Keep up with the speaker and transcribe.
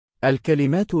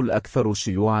الكلمات الأكثر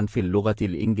شيوعاً في اللغة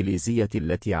الإنجليزية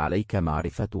التي عليك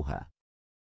معرفتها.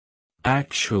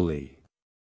 Actually.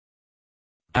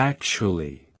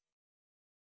 Actually.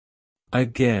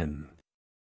 Again.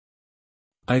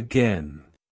 Again.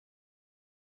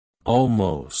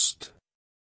 Almost.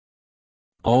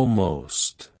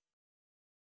 Almost.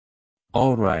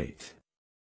 All right.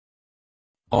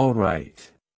 All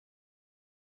right.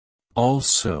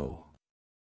 Also.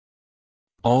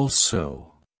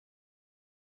 Also.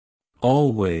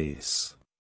 Always.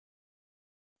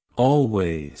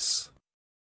 Always.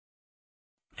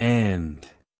 And.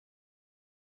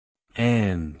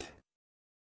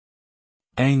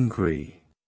 Angry.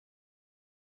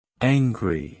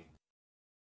 Angry.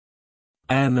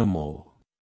 Animal.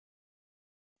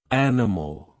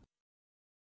 Animal.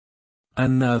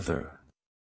 Another.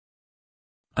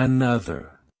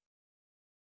 Another.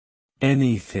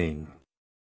 Anything.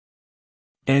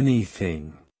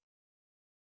 Anything.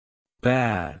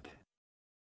 Bad.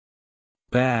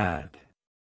 Bad.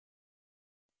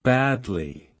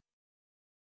 Badly.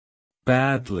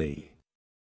 Badly.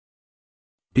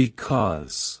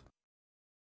 Because.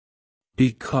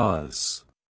 Because.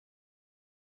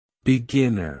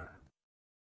 Beginner.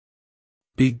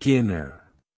 Beginner.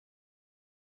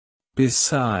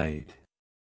 Beside.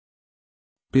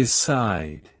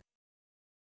 Beside.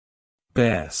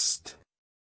 Best.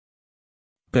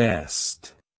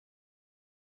 Best.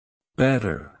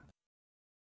 Better.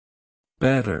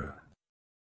 Better.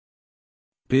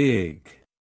 Big.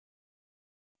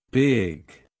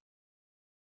 Big.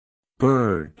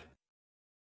 Bird.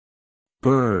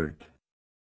 Bird.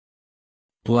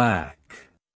 Black.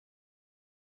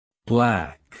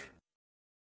 Black.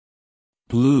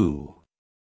 Blue.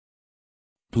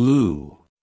 Blue.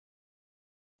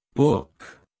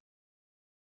 Book.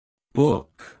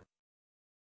 Book.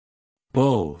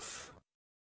 Both.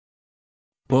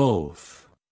 Both.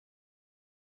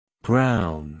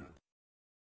 Brown.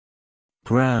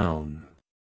 Brown.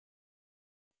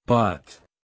 But.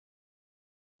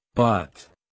 But.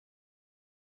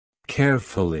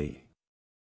 Carefully.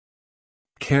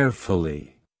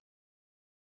 Carefully.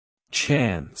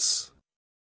 Chance.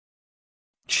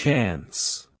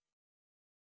 Chance.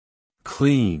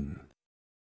 Clean.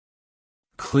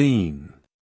 Clean.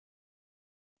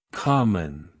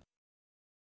 Common.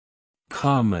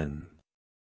 Common.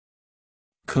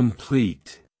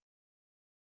 Complete.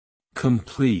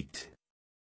 Complete.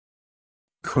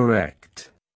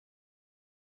 Correct.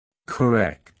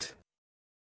 Correct.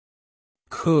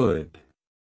 Could.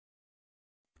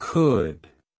 Could.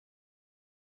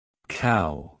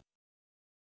 Cow.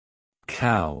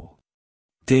 Cow.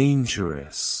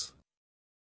 Dangerous.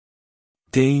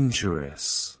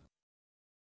 Dangerous.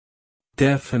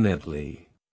 Definitely.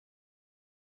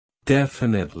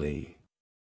 Definitely.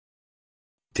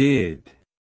 Did.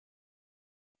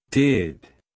 Did.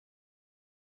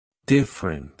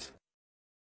 Different.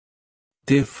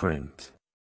 Different.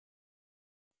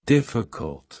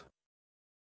 Difficult.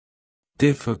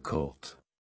 Difficult.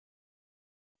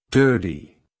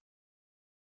 Dirty.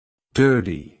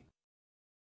 Dirty.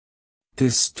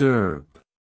 Disturb.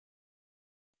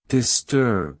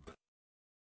 Disturb.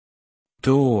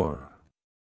 Door.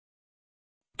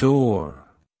 Door.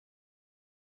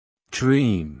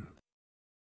 Dream.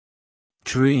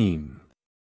 Dream.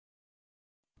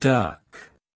 Duck.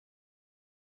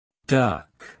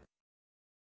 Duck.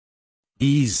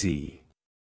 Easy.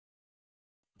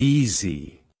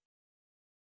 Easy.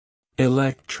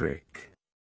 Electric.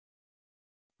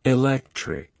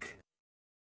 Electric.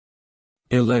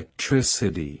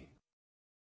 Electricity.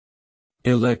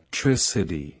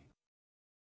 Electricity.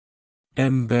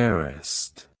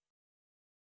 Embarrassed.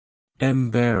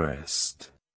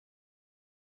 Embarrassed.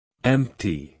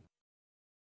 Empty.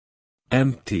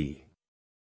 Empty.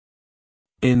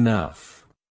 Enough.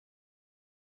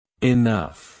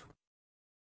 Enough.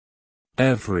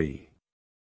 Every.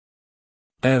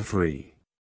 Every.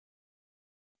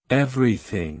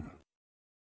 Everything.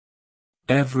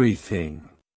 Everything.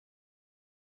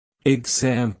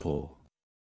 Example.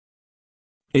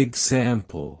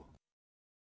 Example.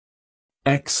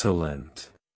 Excellent.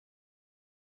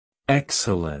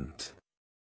 Excellent.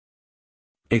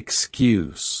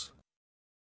 Excuse.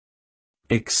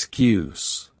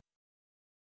 Excuse.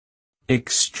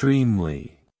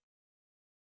 Extremely.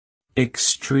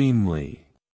 Extremely.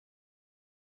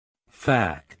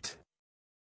 Fact.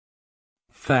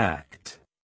 Fact.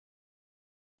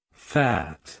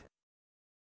 Fat.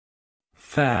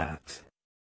 Fat.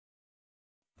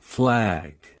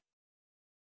 Flag.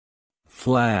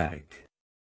 Flag.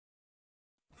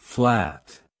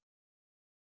 Flat.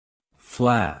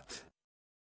 Flat.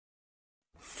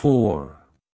 for,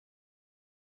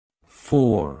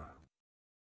 for,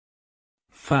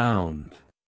 found,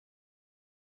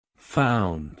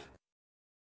 found,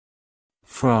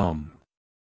 from,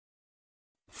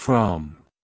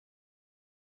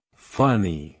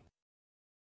 funny,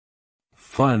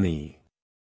 funny,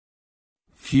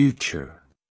 future,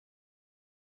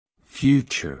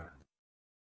 future,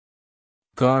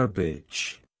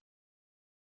 garbage,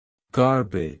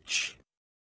 garbage,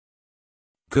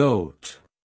 goat,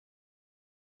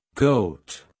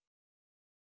 goat,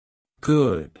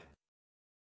 good,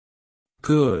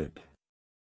 good,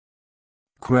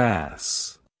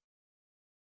 grass,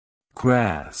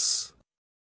 grass,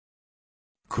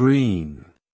 green,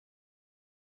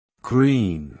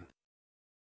 green,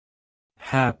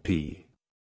 happy,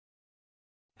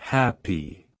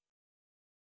 happy,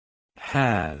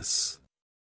 has,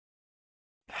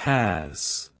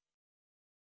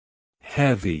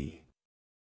 heavy,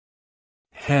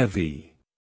 heavy,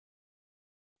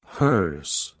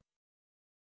 hers,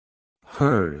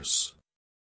 hers,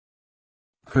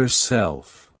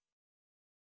 herself,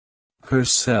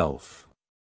 herself,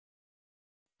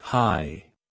 high,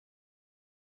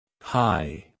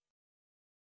 high,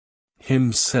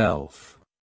 himself,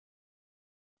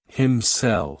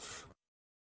 himself,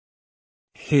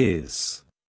 his,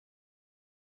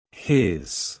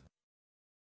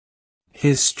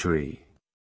 history,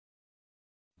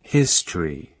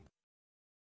 history,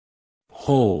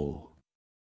 whole,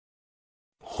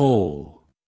 whole,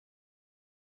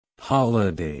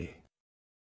 holiday,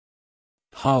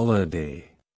 holiday,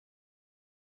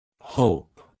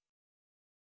 hope,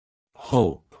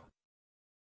 hope,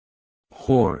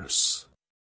 horse,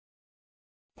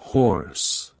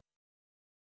 horse,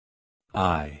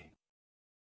 I,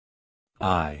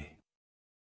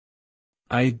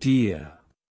 idea,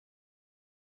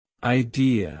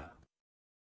 idea,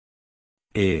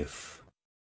 if,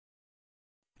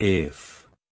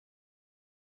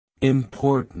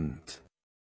 important,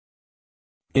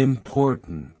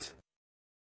 important,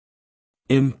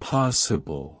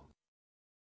 impossible,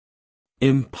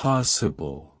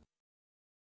 impossible,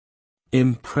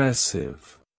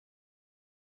 impressive,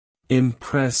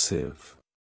 impressive,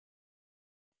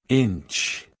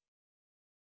 inch,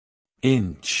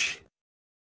 inch,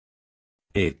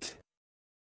 it,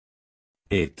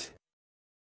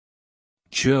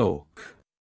 joke,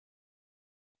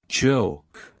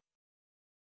 joke,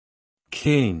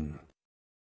 king,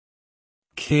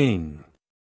 king,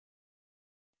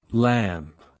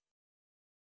 lamp,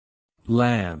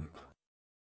 lamp,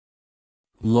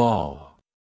 law,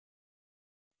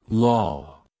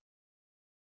 law,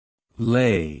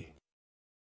 lay,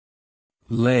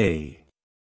 lay,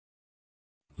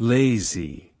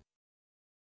 lazy,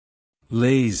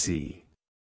 lazy,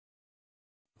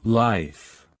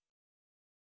 life,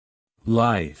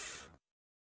 life,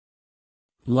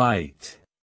 light,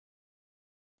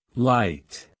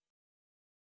 light,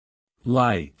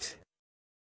 light,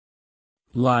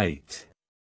 light,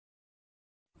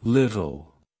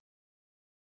 little,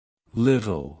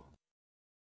 little,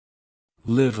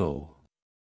 little,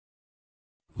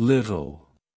 little,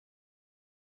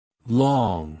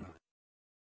 long,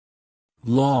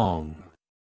 long,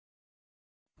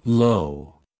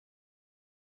 low,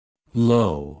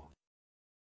 low,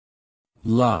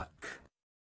 luck,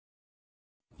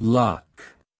 luck,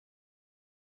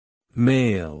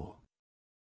 male,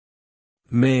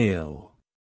 male,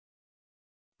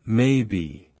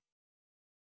 maybe,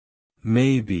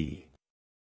 maybe,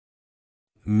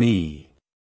 me,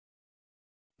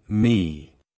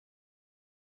 me,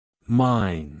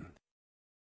 mine,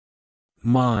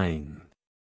 mine,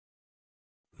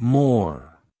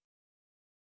 more,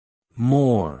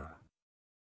 more,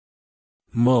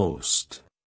 most,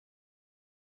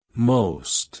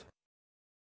 most,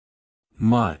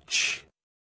 much,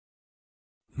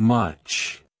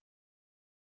 much,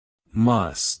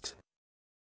 must,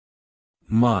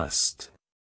 must,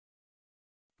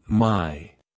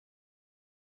 my,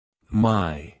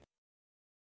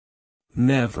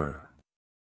 never,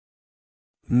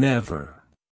 never,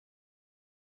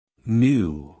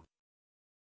 new,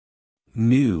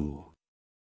 new,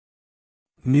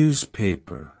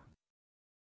 newspaper,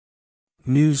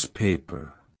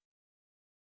 newspaper,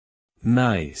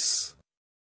 nice,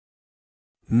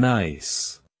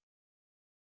 nice,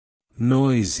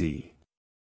 noisy,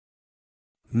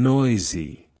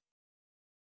 noisy,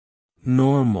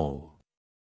 normal,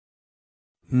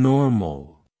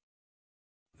 normal,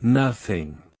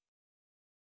 nothing,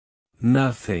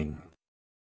 nothing,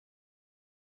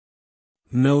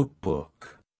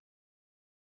 notebook,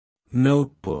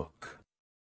 notebook,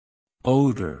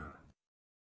 odor,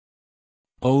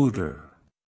 odor,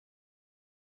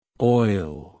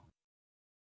 oil,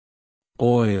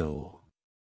 oil,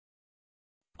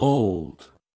 old,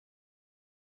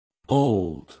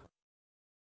 old,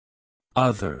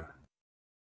 other,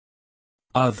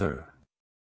 other,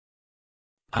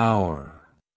 hour,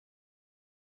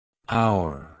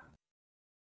 hour,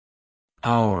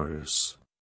 ours,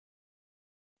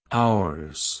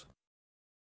 ours,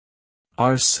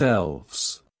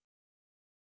 ourselves,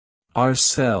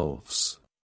 ourselves,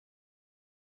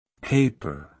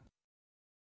 paper,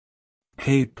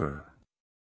 paper,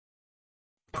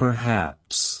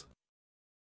 perhaps,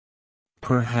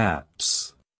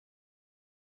 perhaps,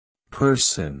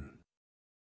 person,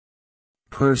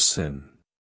 person,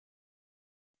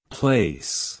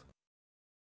 place,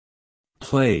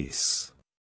 place,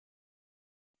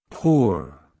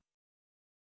 poor,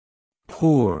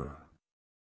 poor,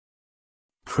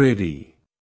 pretty,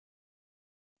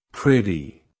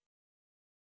 pretty,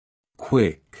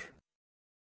 quick,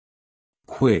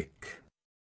 quick,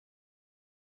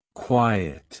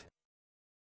 quiet,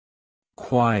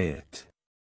 quiet,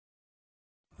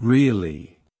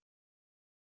 really,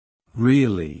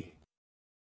 really,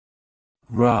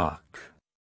 rock,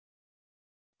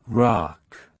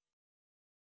 rock,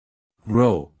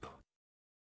 rope,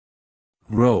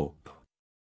 rope,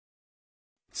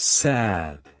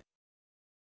 sad,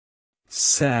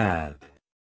 sad,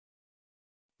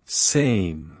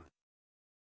 same,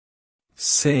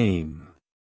 same,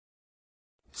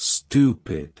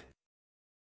 stupid,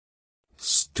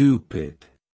 stupid,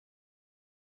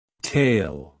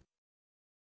 tail,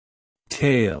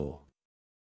 tail,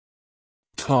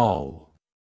 tall,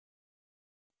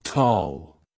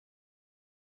 tall,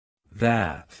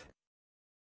 that,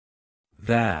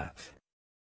 that,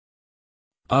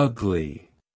 ugly,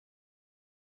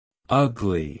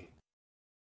 ugly,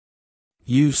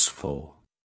 useful,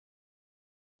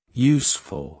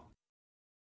 useful,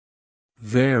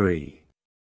 very,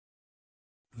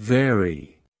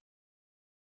 very,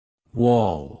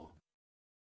 wall,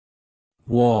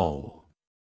 wall,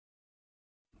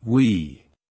 we,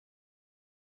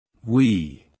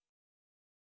 weak,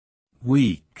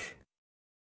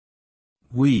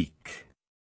 weak,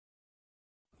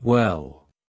 well,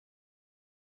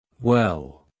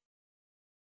 well,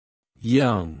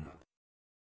 young,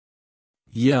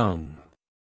 young,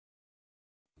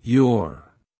 your,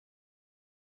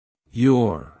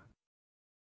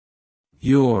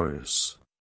 yours,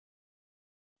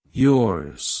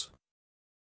 yours,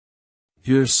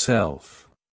 yourself,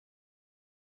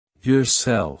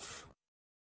 yourself,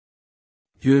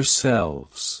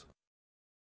 yourselves,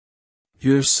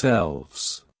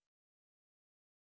 yourselves,